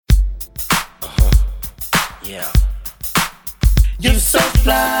Yeah. You so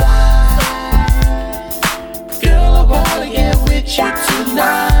fly, girl, I wanna get with you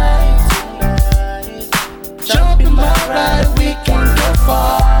tonight. Jump in my ride, we can go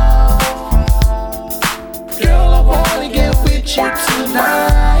far. Girl, I wanna get with you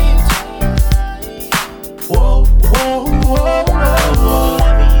tonight. Whoa, whoa, whoa, whoa, whoa.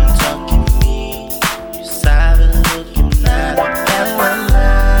 Whenever you talking to me, you silent looking at my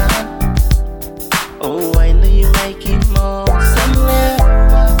line. Oh, I know you make it more.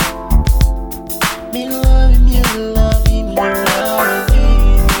 Me loving you, loving you, loving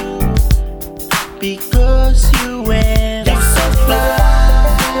you, because you and You so fly,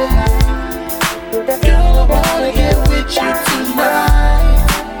 girl, I wanna get with you tonight.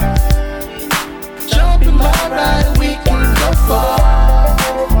 Jump in my ride, we can go far.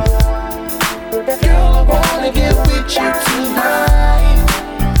 Girl, I wanna get with you tonight.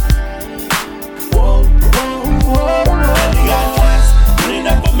 Whoa, whoa, whoa, whoa. You got class, put it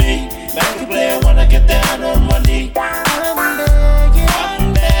up for me. Make it play when I get down on one knee.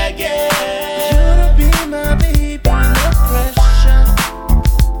 I'm begging you to be my baby, no pressure.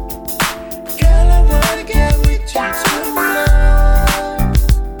 Girl, I wanna get with you tonight.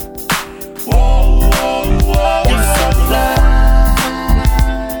 Whoa, whoa, whoa. You so fly,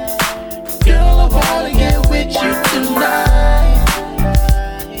 girl, I wanna get with you tonight.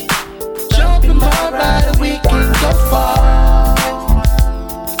 Jump in my ride, we can go far.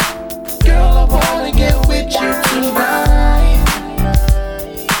 Girl, I wanna get with you tonight.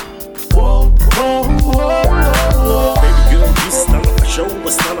 Whoa, whoa, whoa, whoa, whoa. Baby girl, you stand up for show,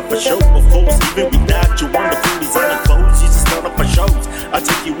 but stand up for show. Of course, even without your wonderful designer clothes, you just stand up for shows. I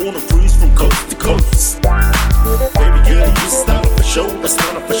take you on a cruise from coast to coast. Baby girl, you stand up for show, but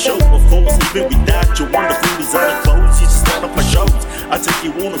stand up for show. Of course, even without your wonderful designer clothes, you just stand up for shows. I take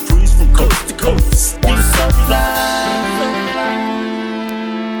you on a cruise from coast to coast. You so fly,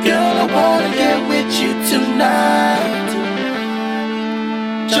 girl, I wanna get with you tonight.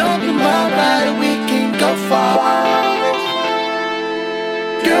 Jump in my ride, we can go far.